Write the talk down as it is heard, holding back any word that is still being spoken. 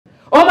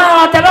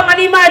batebanga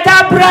ni maeta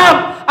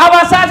Abraham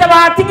abasaza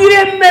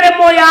batigire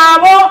mmeremo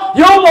yabo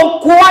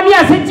yobokwani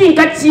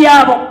asejinka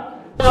chiyabo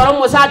oro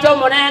musacha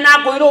omonene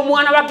akoire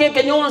omwana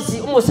bakeke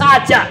nyonsi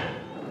umusacha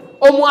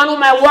omwana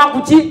umawa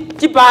kuchi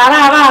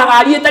kipara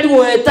gari etali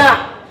goeta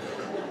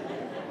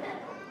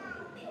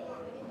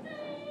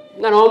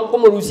ngano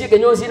komurusie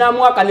kenyonsi na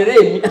mwaka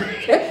neremi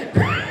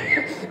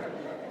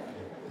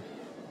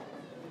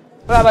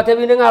baba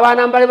tebinde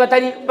ngabana mbale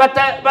batali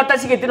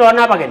batasigitino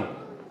wana bageni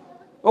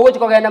ogo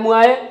chikogenda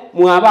mwae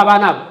mwaba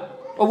abana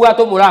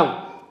obwato murango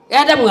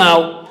ende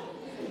mwao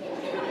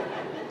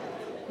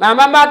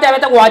mama mbate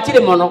abeta gwachire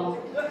mono.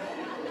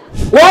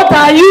 What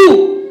are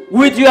you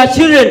with your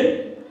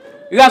children?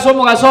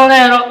 Igasomo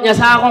gasonero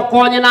nyasako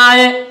konye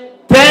nae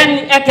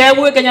ten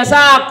ekewe ke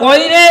nyasa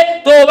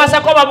koire to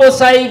basa ko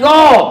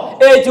babosaigo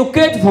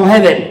educate for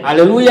heaven.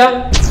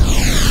 Hallelujah.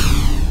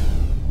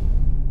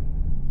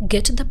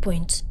 Get the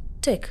point.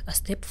 Take a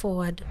step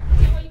forward.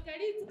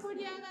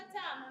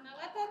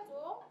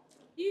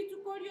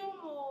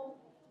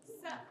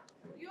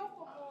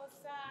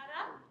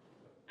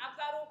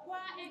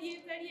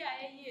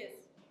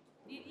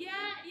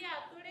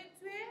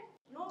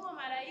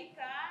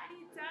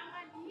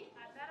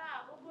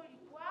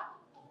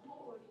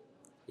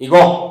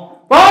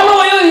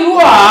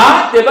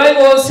 The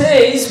Bible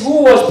says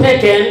who was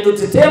taken to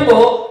the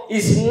temple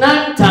is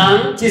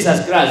Nathan,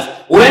 Jesus Christ,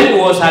 when he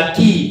was a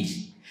kid.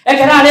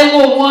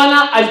 Ekaralengo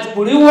mwana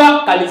alichukuliwa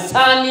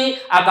kanisani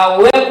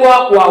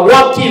akawekwa kwa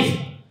wakifu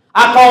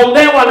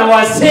akaombewa na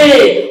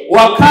wasee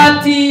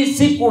wakati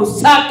siku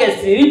zake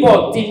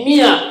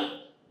zilipotimia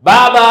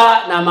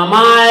baba na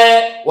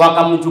mamae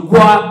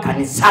wakamchukua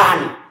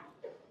kanisani.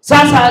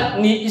 Sasa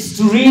ni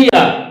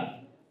historia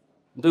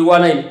ndio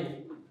wana ini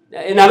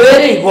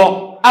inabere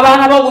iko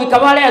abana babo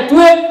ikabale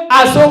atwe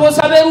asogo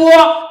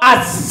saberwa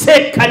ase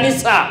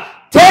kanisa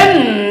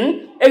 10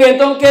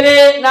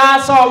 egentonkere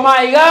na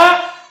somaiga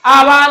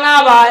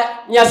abana ba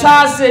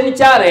nyasase ni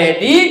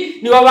charedi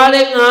ni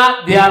wabale nga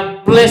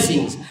their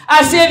blessings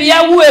ase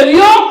byagu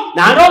ebyo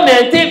na ndo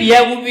mente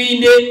byagu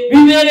binde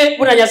bibere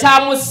kuna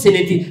nyasamu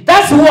sineti.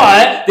 That's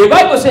why the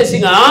Bible says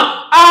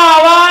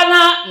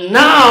abana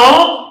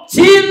now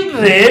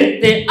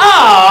children they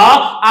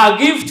are a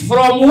gift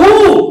from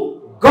who?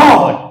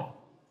 God.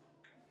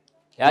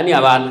 Yani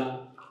abana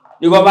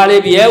niko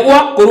bale byegwa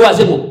kurwa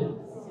simu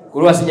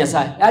kurwa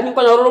sinyasai yani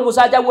ko nororo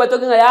musaja gweto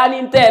kinga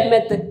yani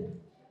ntemete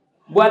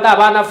bwata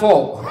abana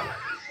 4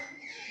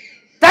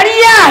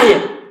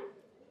 tariyaye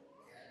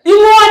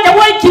ingwanja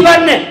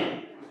wekibane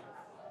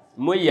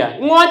moya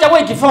ingwanja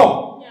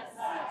wekifo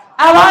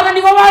abana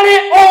niko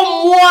bale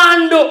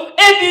omwando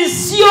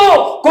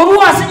ebisio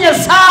kurwa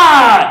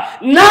sinyasai.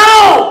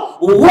 Now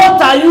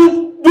what are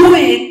you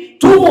doing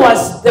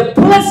towards the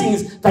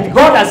blessings that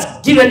God has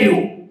given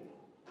you?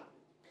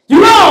 You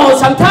know,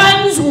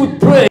 sometimes we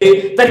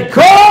pray that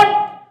God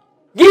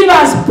give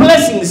us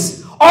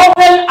blessings,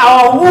 open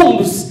our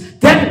wombs,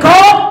 then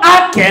God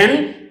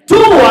hearken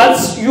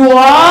towards your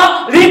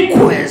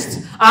request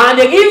and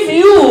give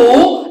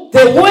you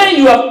the way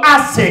you have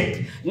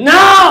asked.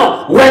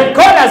 Now, when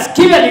God has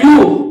given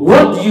you,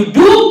 what do you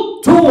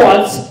do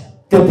towards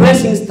the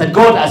blessings that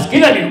God has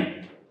given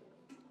you?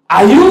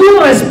 Are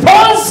you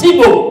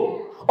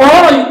responsible or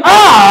you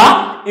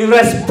are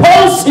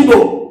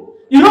irresponsible?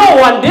 You know,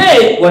 one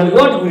day when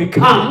God will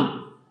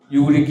come,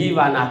 you will give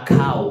an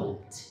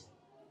account.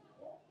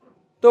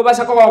 To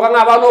basa ko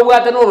kanga ba no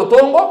bwate no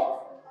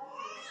rutongo.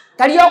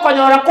 Kaliyo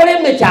konyora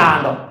kole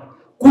mechando.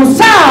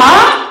 Kusa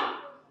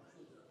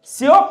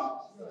sio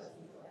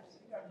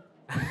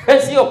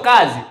sio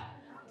kazi.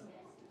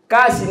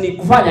 Kazi ni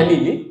kufanya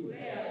nini?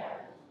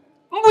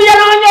 Mbuya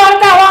na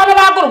nyota wana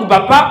bakuru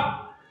papa.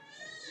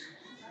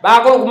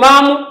 Bakuru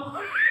mamu.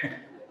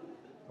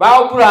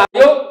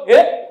 Bakurayo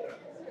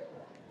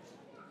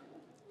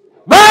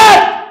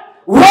But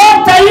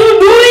what are you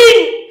doing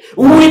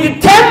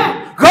with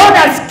them? God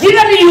has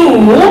given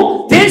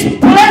you these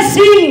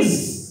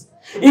blessings.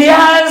 He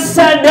has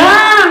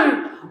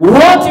done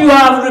what you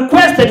have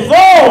requested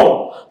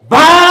for.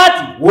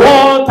 But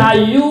what are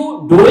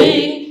you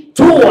doing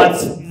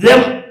towards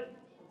them?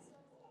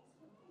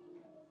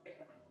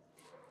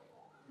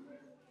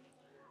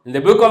 In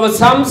the book of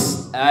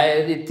Psalms,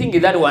 I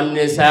think that one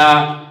is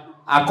a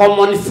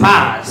common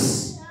verse.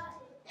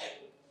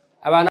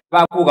 Abana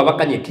bakuga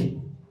bakanyeke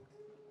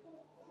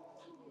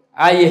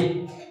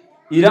aye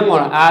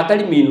irangora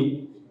atali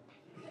minu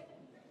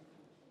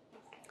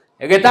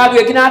egetabu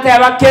ekinate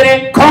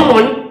abakere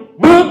common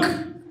book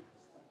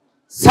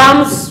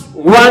Psalms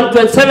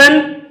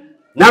 127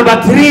 number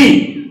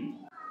 3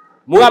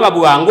 mwaba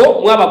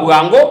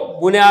buango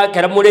buna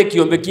kera mure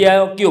kiombe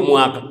kio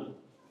mwaka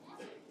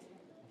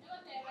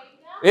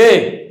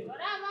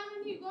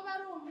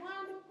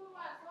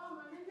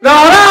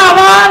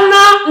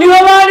Abana ni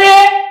wabale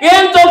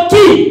gento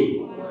ki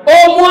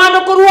omwana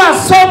kurwa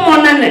somo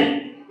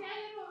nene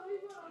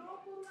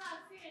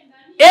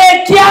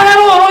kiana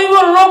ro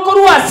iboro ro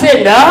kurwa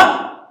senda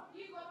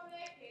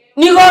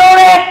ni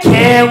gorore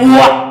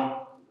kewa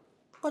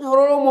kono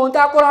ro monta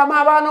akora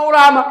mabana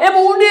urama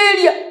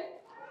ebundiria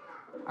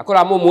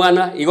akora mu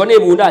mwana igo ne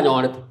bunda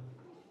nyorete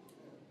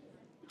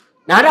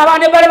na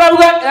abane bare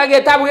babuga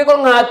getabu ge ko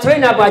nga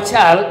train up a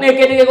child ne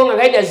kende ge ko nga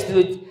guidance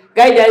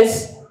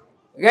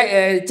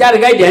child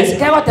guidance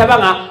ke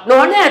batabanga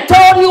no ne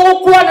tori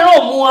ukwana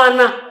no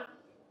mwana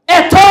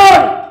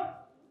etor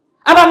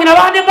abangina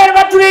bane bare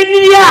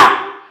batureniria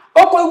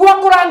oko igwa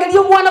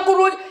kurangeria mwana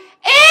kuruji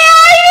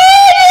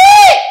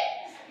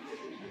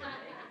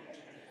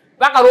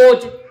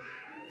bakaroje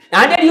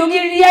nande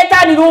liyogiriria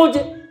etani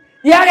roje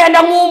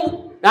yagenda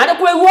ngumbu nande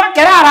kwegwa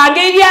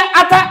kerarangeria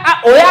ata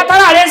oya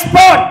atara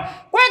respond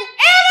when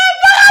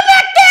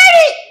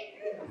everybody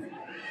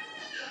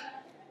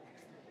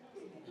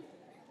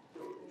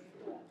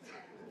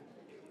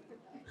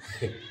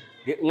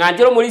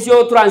ngajiro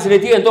mulisio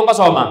translate entonga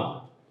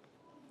soma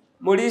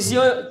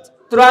mulisio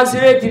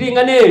translate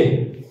ringane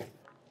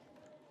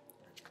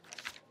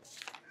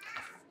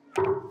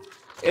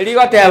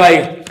eligo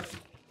tebai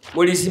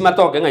mulisi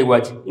matoke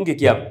ngaiwaji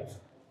ingikia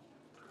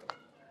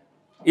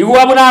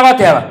igwa muna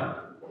bateba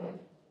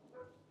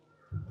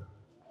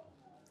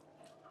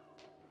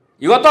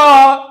igoto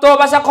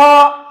basa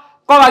ko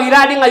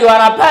bagiradi nga you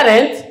are a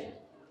parent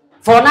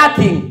for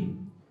nothing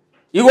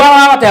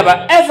igwa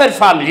bateba every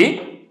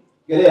family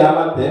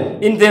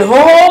in the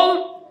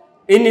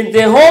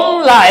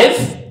home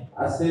life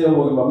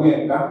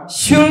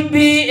should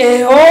be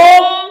a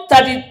home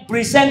that it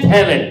present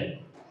heaven.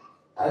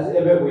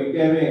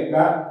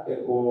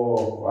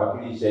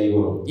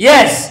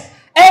 Yes,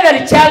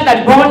 every child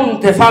that born in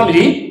the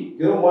family,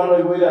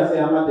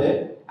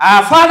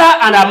 a father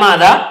and a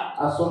mother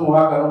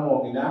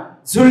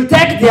should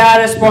take their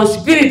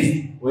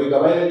responsibility in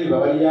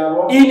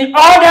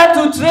order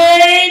to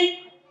train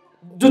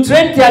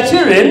their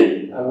children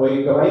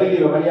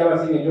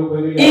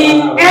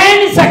in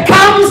any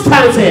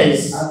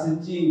circumstances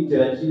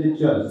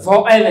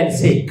for heaven's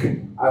sake.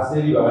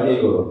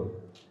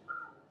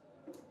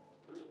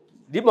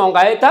 Dimo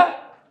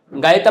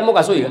ngaeta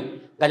mugasoiga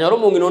nganyoro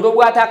mungino ndo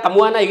bwata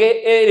kamwana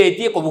ige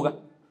eretie kubuga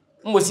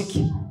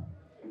musiki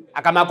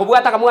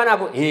akamakubuga kamwana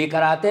ako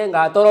karate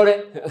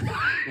ngatorore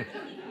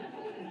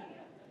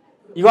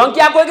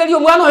iwanki akwegerio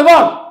mwana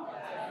webo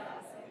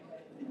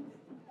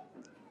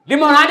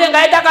dimo nande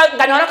ngaeta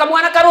nganyora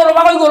kamwana karoro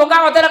bako igoro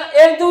kangotera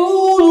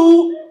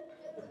enturu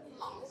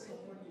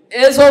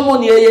eso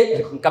moni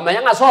yeye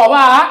kamanya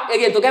ngasoba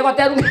egento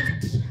kegoteru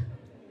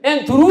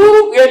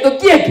enturu gento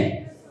kieki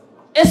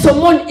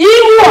someone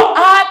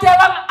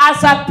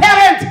as a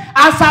parent,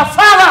 as a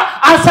father,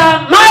 as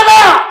a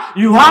mother,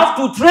 you have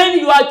to train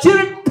your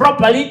children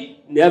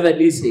properly. Never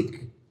be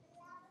sick.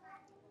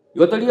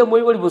 You tell you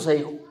more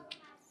bosaigo.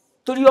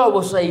 To you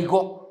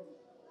bosaigo.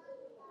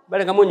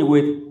 But come on, you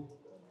wait.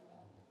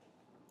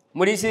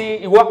 Morisi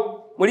iwa.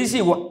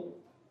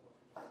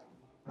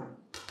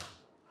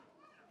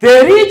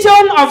 The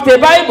region of the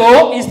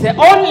Bible is the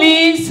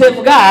only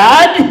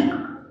safeguard.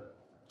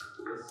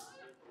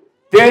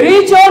 The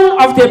region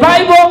of the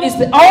Bible is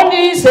the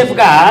only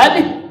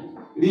safeguard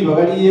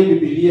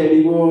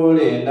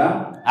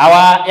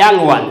our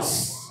young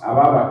ones.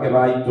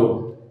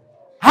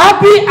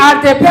 Happy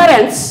are the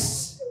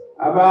parents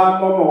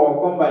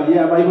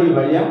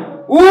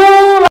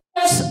whose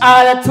lives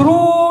are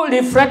true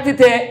reflected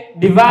the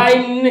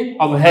divine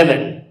of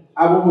heaven.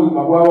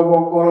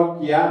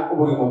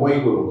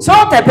 So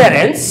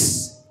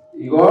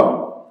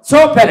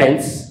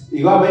parents,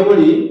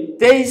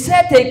 they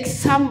set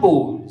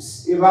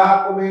examples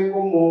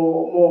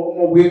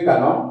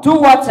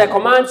towards the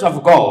commands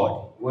of God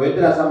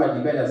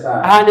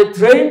and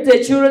train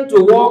the children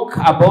to walk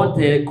upon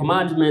the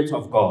commandments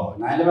of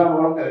God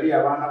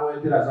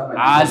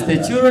as the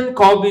children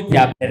copy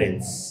their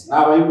parents.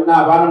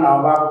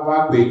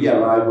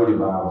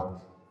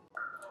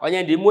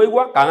 Onye ndi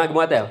moigwa kanga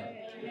kimwateo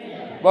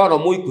boro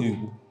muikuyu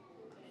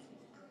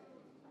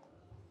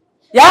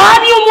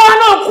yaani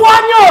mwana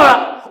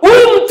kwanyora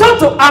huyu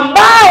mtoto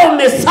ambao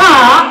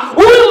umesaa,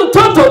 huyu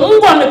mtoto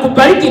Mungu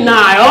amekubariki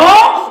nayo,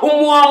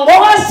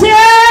 umuongoze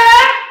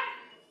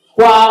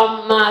kwa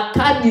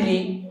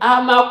makadiri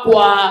ama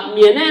kwa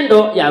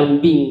mienendo ya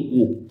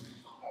mbingu.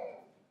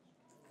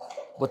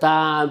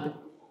 Butambi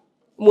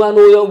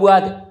mwana uyo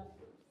bwate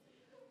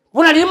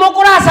buna limo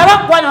kurasa ba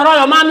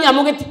kwanyora yo mami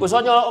amugiti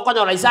kusonyo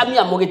konyora isami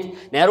amugiti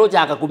nero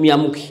chaka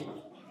kumiamuki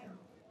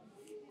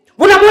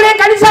buna mure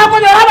kanisa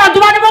konyora abantu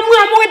bane bamwe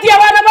amugiti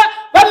abana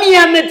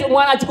bamiyamete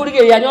mwana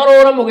chikurige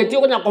yanyorora mugiti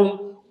okunya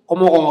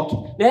komogoki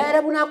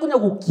nere buna kunya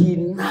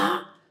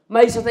gukina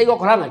maisha taigo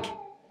koranaki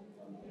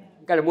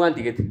kale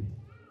mwanti gete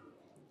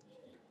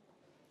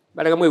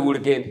bale kamwe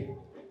gurikende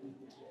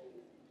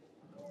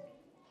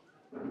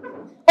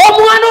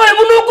omwana we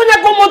buno kunya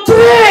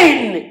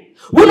komotrain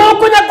buno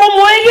kunya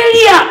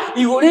komoegeria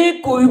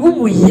igureko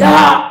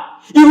igubuya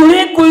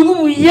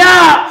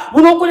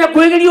buno kunya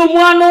kwegeria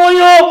omwana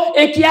oyo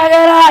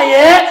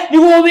ekiageraye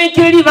niwo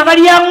bekeri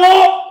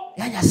bagaliango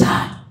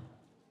yanyasaye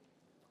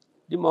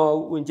dimo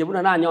unje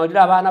buna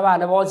nanyorira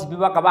abana bonsi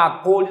bibaka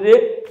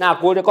bakolire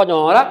nakole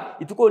konyora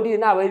itukondire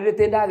nawe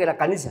tendagera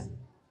kanisa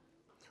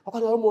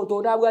Akanyora omuntu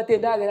ndabwate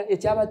ndagera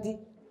ekyabati.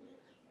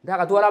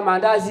 Ndakatwara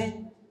mandazi.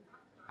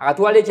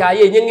 Akatwara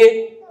cyayi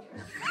enyenge.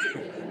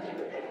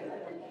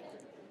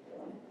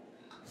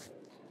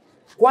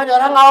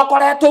 Kwanyora ngaho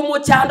koreto mu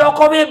cyando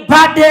ko be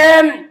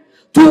burden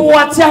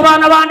towards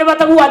abana bandi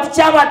batabuwati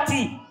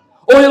cyabati.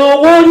 Oyo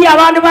wori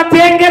abandi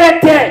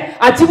batengerete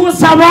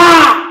akibusaba.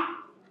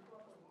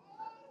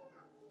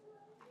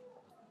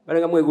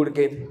 Barenga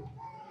mwegurike.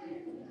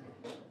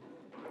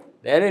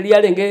 Lere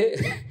lialenge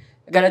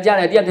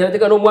garajara dia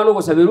ndeteka no mwana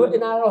gusabirwe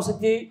ina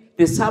roseti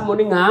the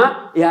sermon nga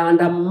ya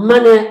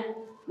ndamane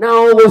na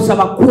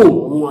ogusaba ku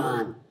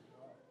mwana.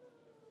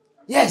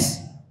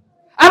 Yes.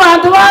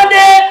 Abantu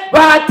bande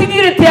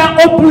batigire their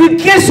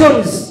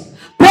obligations.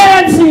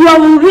 Parents, you are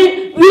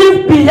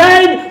leave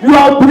behind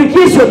your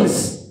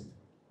obligations.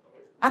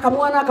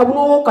 Akamwana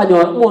akabuno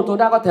kanyora umuntu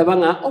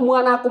ndakotebanga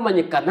omwana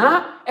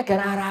akumanyikana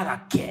ekerara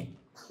agake.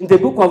 In the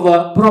book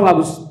of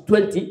Proverbs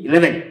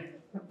 20:11.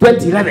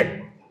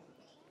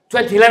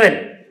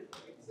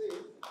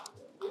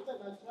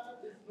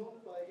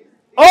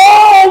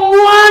 Oh,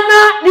 mwana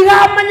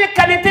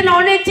nigamanyikane tena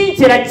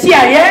onechinchira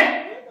chiaye.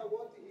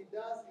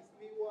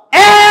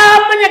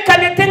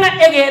 Manyikane tena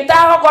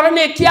egenda gukora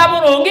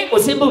nekiaburongi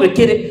usimbo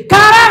bekire.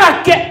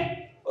 Karagake.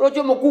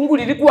 Orojo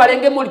mukunguri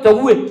likwalenge mulito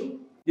gwe.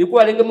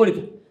 Likwalenge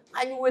mulito.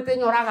 Anyuwete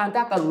nyoraga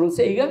ndaka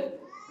ruseiga.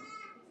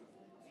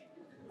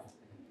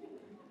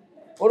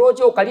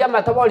 Orojo ukalia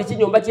mataboli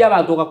chinyomba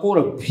cy'abantu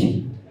gakura.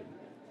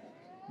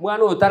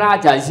 Mwana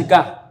utaraja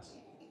isika.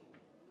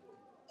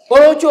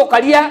 Orojo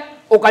ukalia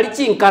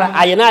ukalichinkara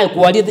ayenaye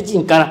kuwalie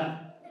chinkara.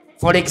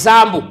 For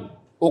example,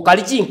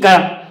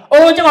 ukalichinkara.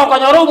 Orojo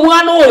ukanyora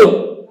mwana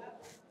oyo.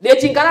 De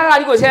chinkara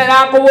aliko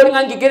sera ko bori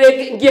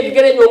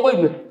ngikere nyongo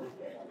ime.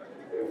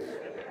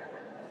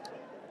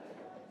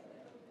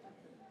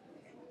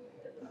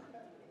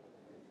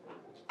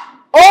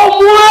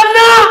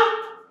 Mwana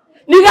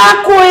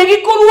nigako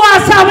egikurwa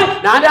sabe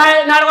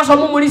na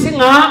gosoma mulisi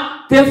nga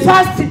the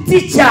first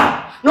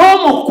teacher no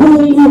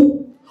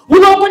mukungu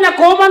buno konya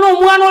koma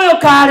no mwana oyo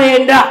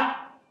karenda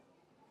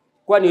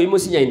kwani oyi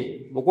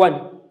musinyine mukwani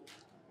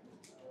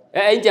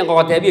inje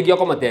ngokotebie kyo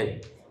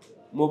komotebe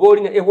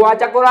mubori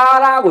egwacha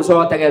kurara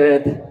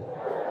gusotegerete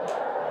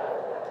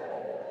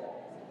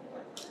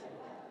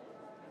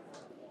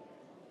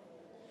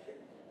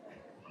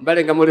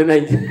barenga muri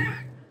nainje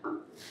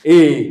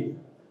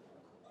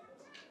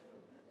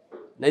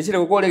naisire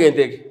gukore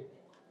genteke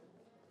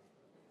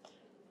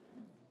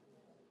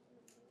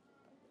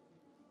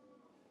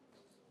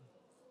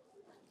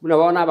muna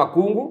bona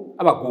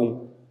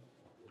abakungu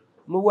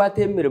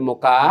mubwate mirimo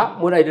ka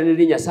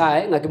muraire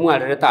Nyasaye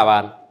ngakimwarere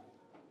tabana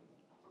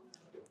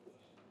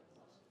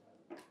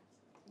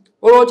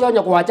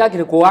orochonya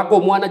kwachakire kwako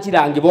mwana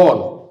chirangi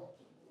bono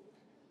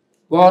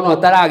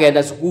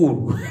taragenda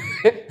sukuru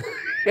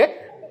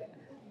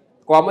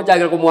kwa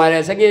mochakire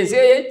kumwarese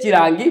ngese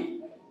chirangi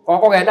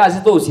kwako genda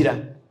asitosira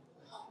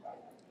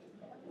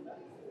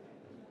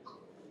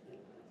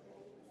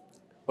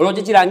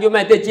oroche chirangi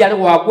umete chiari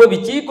gwakwe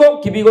bichiko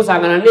kibigo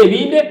sangana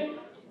nebinde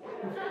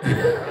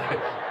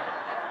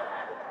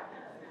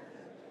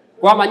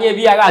kwa manye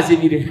bia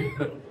gasibire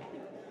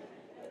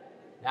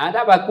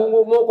nanda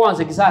bakungu mo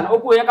konse kisana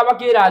okuya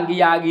kabakirangi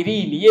ya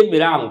girini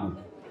yemirangu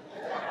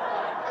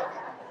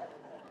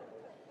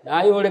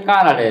nayo le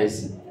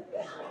colorless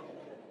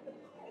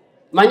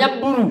manya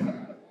buru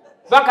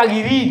baka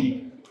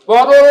girini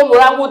boro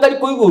murangu tali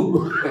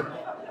koiguru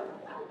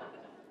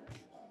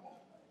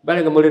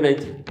bale ngamole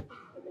naiti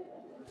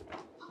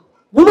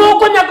buno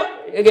konya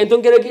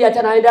egentongere kiya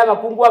chana enda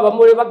bakungu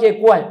abamole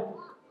bakekwa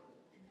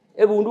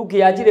ebunduki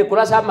yachire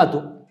kurasa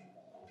amatu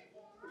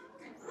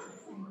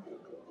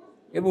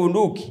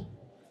ebunduki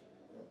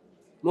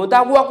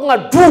montakuwa kunga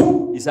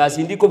du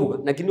isasi ndiko buka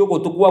nakini uko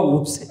tokuwa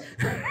buse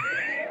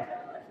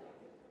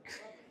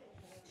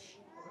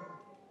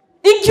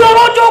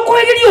ikyorojo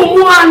kwegiri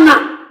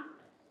omwana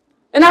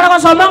enara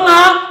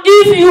basomanga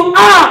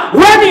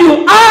when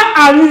you are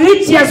a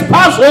religious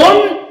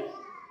person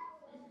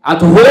at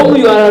home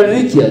you are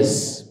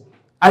religious,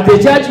 at the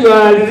church you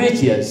are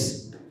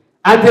religious,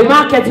 at the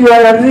market you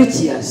are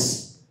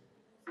religious.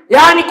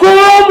 Yani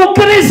kuwa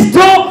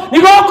mukristo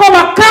nigoko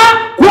baka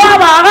kwa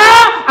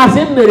bara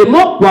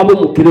asemeremo kwa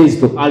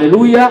mukristo.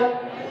 Hallelujah.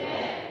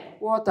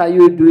 What are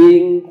you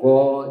doing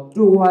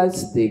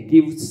towards the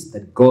gifts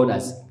that God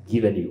has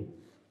given you?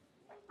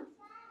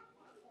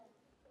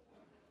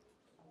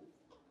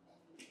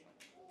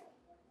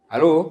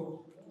 Hello?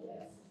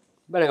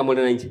 Bale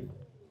mwana nje.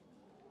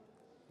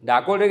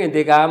 Ndakole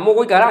ngenteka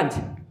mugo ikaranje.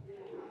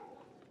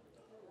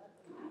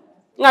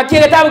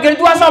 Ngakire tabu kiri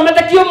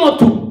twasomete kiyo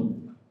motu.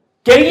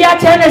 Keria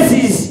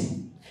Genesis.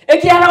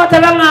 Ekiana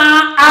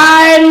batabanga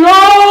I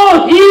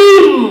know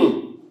him.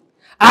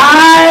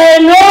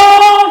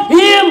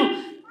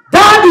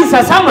 That is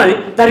a summary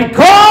that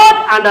God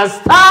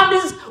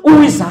understands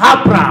who is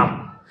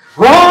Abraham.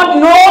 God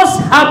knows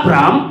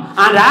Abraham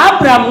and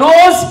Abraham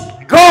knows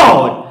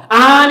God.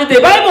 And the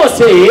Bible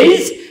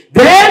says,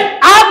 then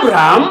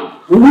Abraham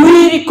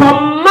will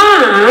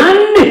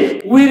command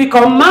he will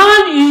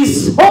command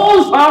his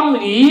whole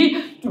family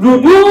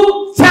to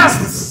do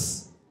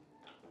justice.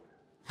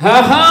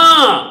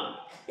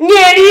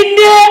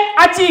 Ngerinde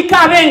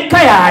achika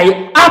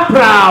benkayai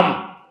Abraham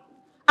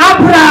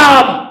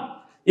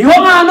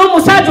ihoma no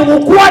musajo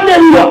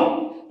gukwanerwa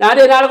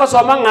nade nalako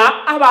somanga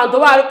abantu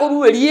bali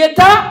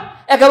kuruwelieta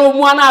ekero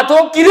umwana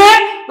atokire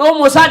no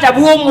musaja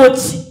buo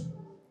moti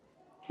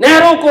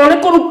nero kore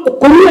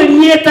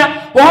kuruwelieta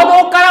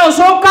wono kara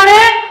osokare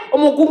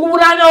omukungu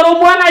buranya oro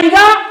mwana iga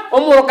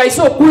omoroka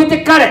iso kuite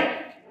kare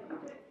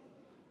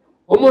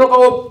omoroka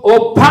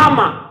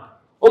opama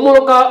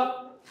omoroka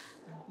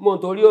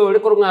montolio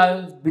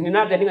lekoronga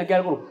bininada ninga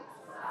kyalko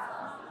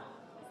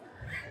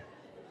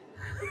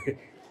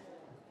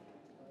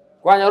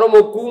kwa nyaro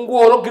mokungu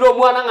oro kiro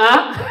mwana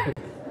nga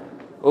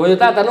oyo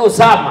tata no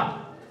sama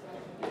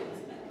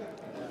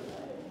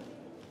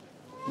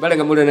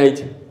balenga mule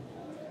naije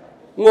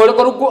ngole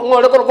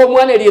ko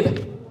mwana elida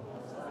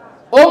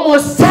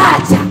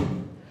omusacha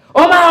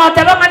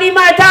omawatabanga ni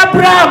mata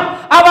Abraham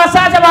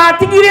abasacha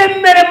batigire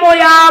mmeremo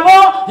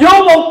yabo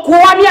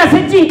yobokwani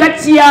asejinka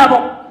kiyabo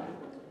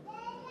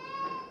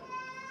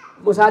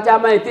musacha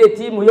amaite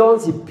timu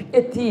yonsi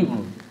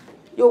etimu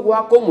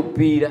yogwako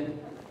mupira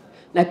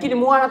lakini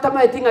mwana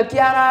tamaitinga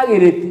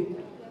kiaragirete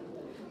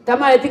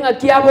tamaitinga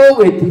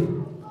kiabogete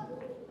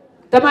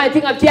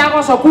tamaitinga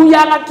kiagoso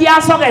kuyanga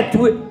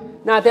kiasogetwe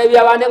na tebi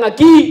abande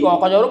ngaki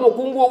okonyoro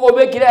mukungu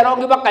ogobekire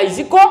rongi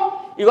bakaisiko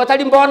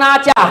igotali mbona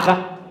achaka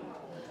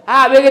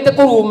abegete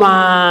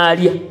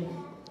kurumaria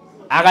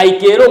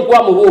agaikero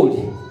nkwa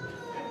mubuli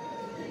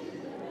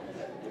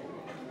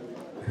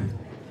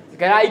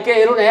kaya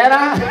ikero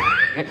nera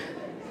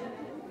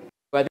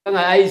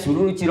badanga ai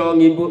sururu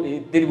chirongi mbo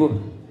diribo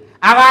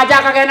agaja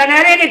kagenda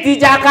nere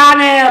gitija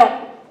kanero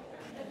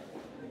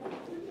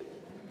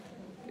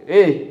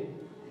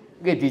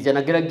gitija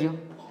na kiragio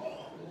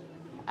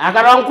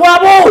agaronkwa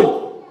buli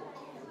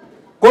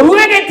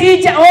koruge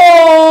gitija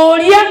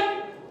oria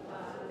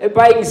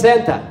buying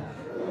center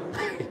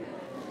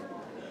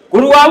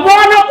kuruwa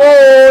bono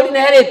ori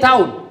nere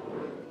town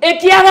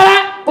ekiagara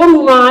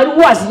kuruma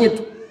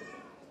ruwasinyetu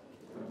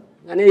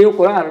ngane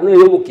yokorara no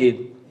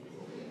yobukedu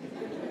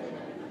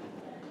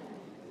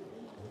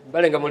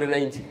balenga mole na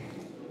inji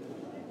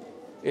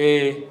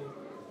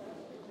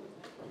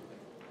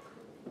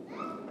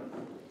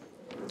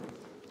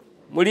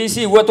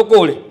mulisi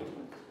watukule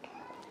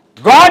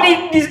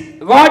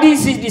God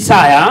is his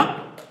desire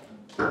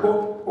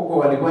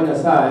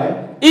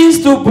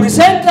is to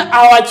present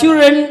our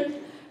children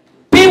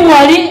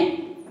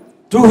purely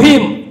to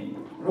him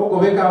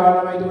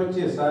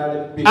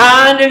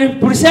and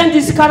present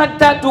his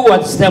character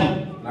towards them.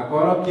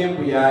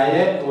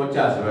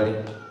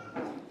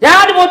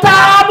 Yani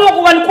mutamu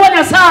kubalikuwa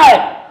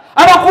nyasaye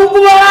abakungu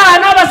bora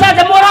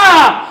nabasaje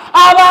mora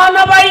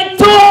abana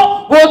baitu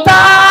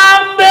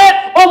botambe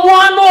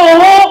omwana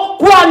oho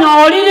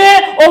kwanyorire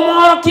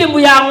omoro kimbu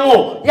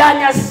yango ya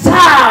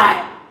nyasaye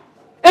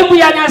embu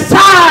ya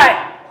nyasaye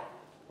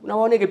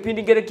unawone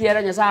kipindi ngere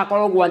kiera nyasaye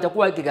akoro gwanja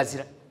kuwa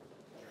ikigasira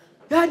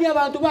yani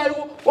abantu bali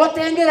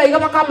otengera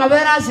igaba kama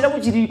bera asira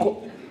kujiriko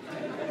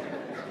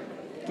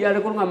kiale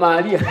kurunga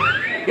Maria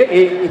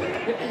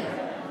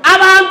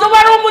abantu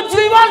bari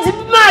umujiri bonzi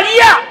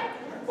Maria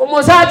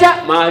umusaja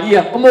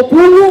Maria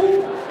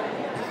umukungu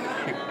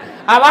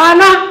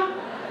abana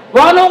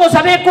bono go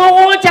sabe ko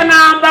cha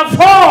number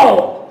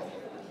 4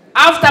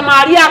 after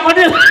Maria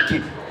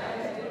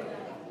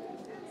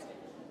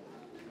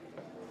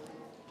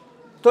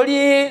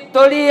kodi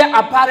toli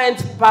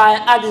apparent by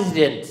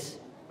accident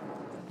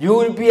you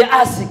will be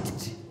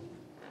asked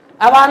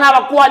abana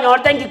bakuanya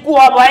otengi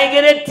kuwa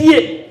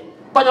baegeretie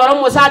konyoro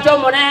musacha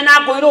omonena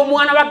koiro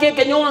omwana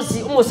bakeke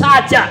nyonsi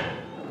umusacha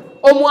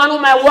omwana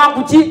umewa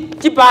kuchi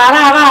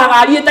chipara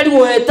bari etali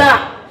goeta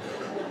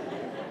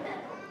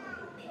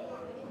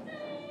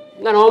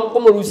ngano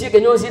komurusie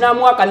kenyonsi na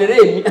mwaka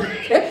neremi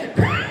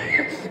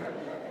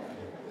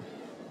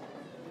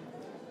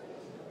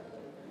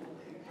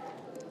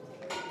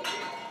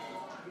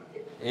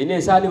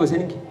ine sani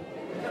goseniki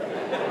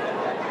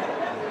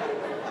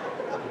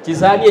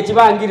chisani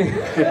echibangire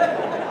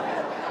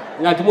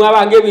ngatumwa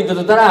bange bintu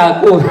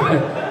tutarako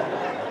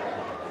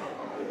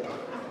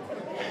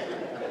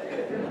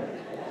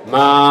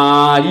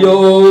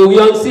Mario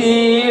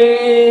yonsi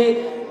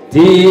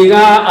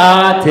tiga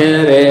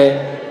atere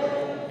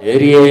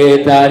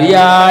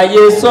rietaria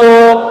yeso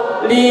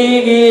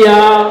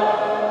ligia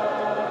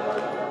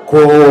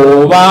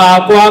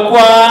koba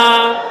kwa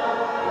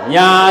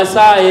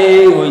nyasa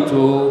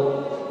ewitu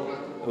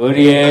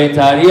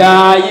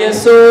rietaria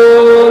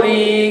yeso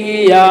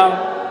ligia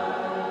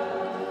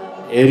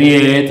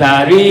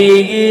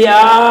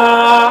erietarigia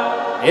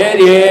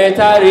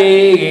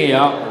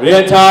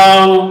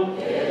retang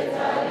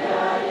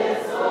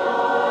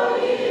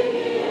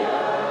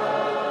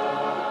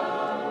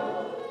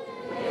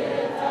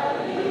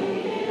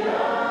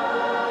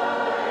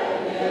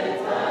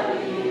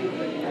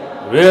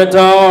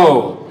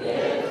retang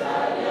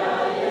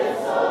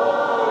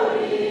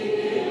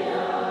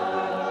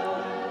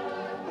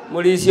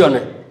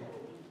mulisione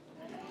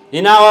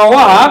in our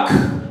work,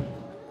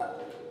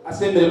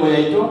 Assembly moya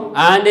ito.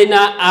 and in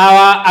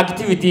our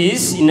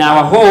activities in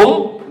our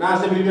home, Na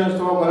assembly biyan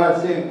sto kola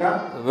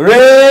senka.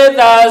 let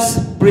us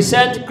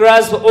present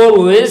Christ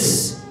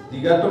always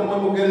Diga to mo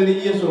mugel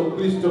ni Yesu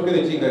Kristo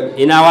kele chinga.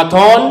 in our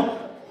tone,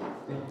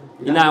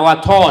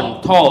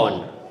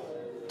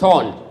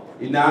 tone.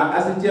 Ina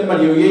asitia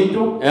malio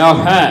yetu.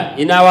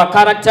 In our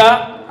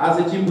character,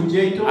 Asichi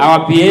bujetu.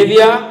 our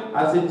behavior,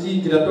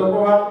 Asichi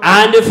tiratokwa.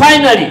 and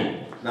finally,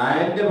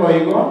 Naende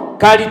boigo.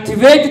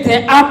 cultivate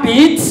the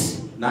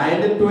habits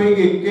Naende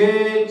toige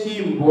ke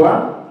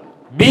chimbwa.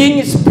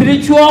 being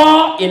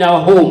spiritual in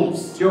our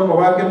homes. Choko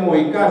wake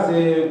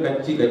moikase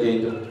kachika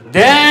jetu.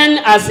 Then,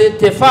 as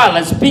the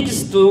Father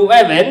speaks to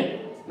heaven,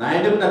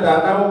 Naende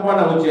mtatata mo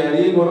bwana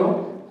mchali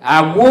goro.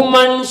 a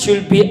woman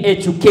should be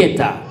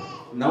educated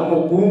Na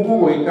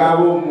umukungu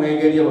wekabo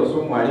mwegeria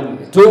baso mwalimu.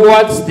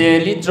 towards the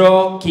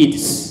little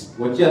kids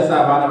Gochia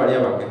saa bana bali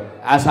abake.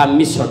 as a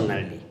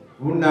missionary.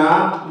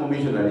 Una mo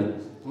missionary.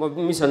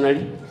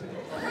 Missionary.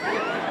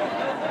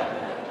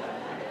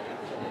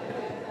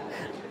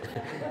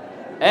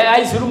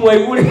 I should mwe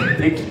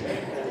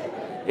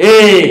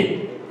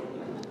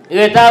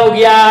kitabu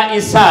kia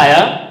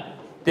Isaiah,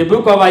 the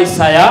book of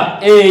Isaiah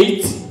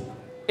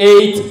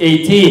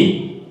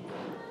 8:18.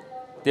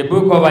 The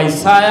book of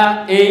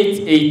Isaiah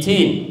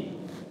 8:18.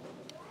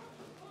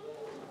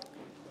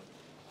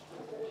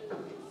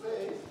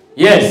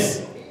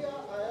 Yes.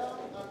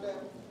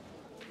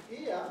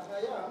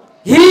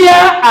 Here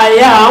I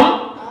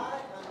am.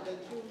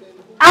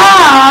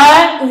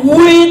 I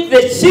with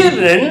the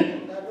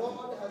children.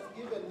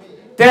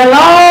 The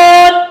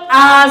Lord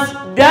has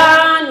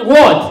done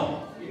what?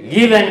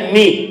 Given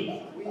me.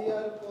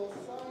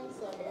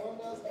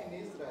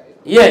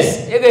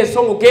 Yes, ege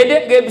songo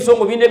kede, ge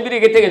songo binde biri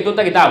getege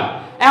tonta kitabu.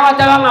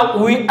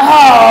 We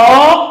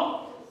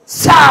are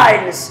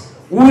signs.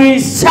 We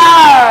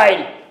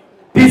shine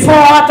before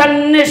other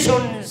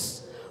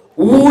nations.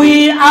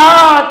 We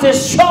are the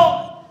show.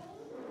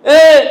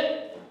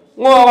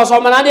 Ngo so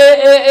manade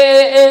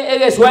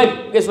ege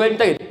swel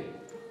tage.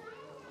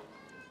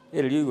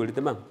 Ligo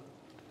litemam.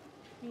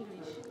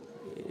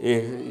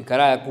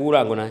 Ikara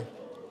kura ngona.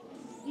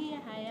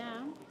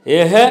 Here I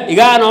am.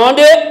 Igana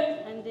onde?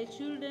 And the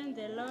children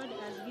the Lord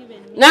has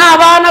given me. Na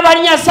bana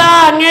barinya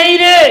sa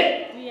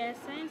ngeire. We are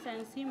signs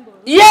and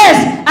symbols. Yes,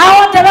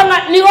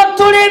 awotabanga nigo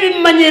tole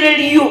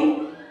bimanyereliyo.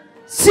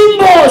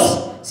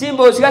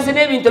 Symbols kasi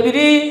ne bintu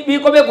biri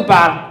bikobe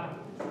kupara.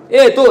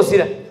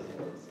 Tosira.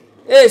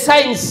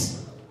 Science.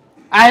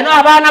 Ayino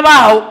abana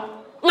baho.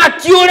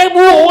 Ngatyole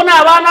buho na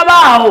abana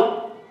baho.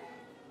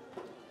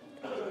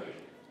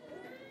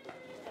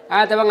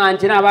 Atabanga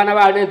ntina abana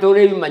baho ne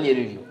tole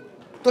bimanyereliyo.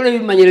 Tole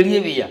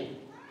bimanyereliyo biya.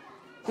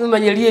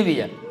 Bimanyereliyo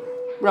biya.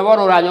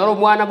 Murabona uranyoro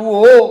mwana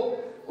buho.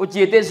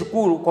 Uchiete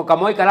sukuru kwa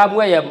kamoi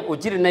karamu ya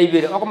uchire na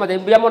ibere okoma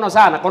tembia mono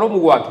sana kono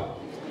mugwake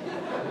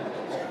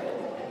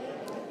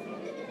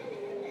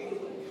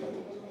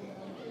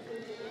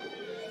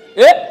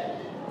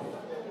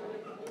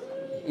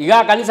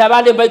iga kanisa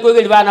bande mbai ko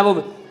geli bana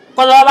bobe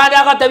kono bande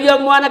akatabia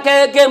mwana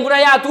ke mbura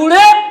ya tule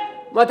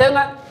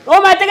matenga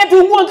o mateke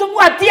tungu ntu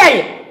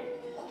bwatiaye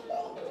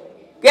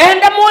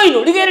kenda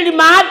moino ligere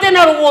limate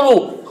na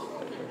ruguru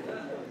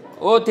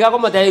o tika ko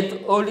matai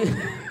oli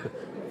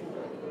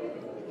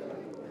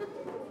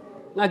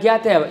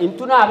ngakiateba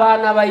intuna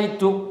abana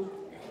baitu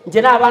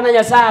njena abana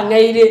nyasa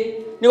ngeire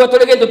nigo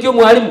tolegento kyo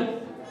mwalimu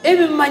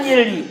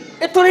ebimanyereri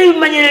etore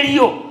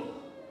ebimanyereriyo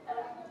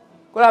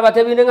kola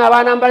batebinde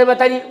ngabana mbale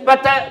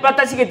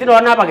batasiketino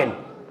wanabageni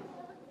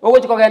ogo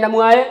chikogenda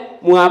mwae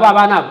mwaba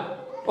abana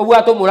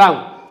obwato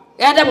murango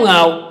ende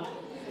mwao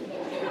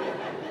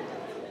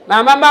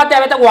mama mbate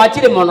abeta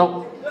gwachire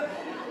mono.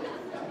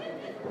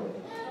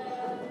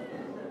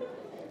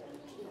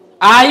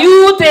 Are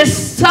you the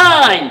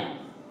sign?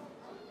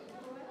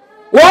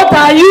 What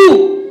are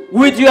you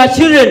with your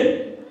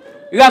children?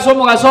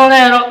 Igasomo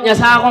gasonero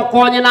nyasako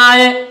konye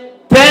nae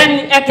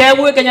pen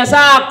ekewe ke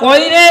nyasa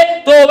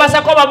koire to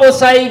basa ko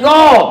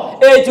babosaigo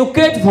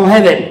educate for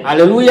heaven.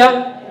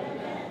 Hallelujah.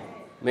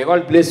 May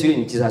God bless you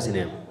in Jesus'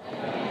 name.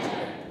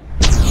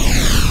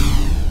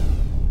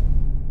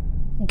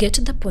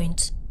 Get the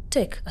point.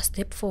 Take a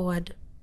step forward.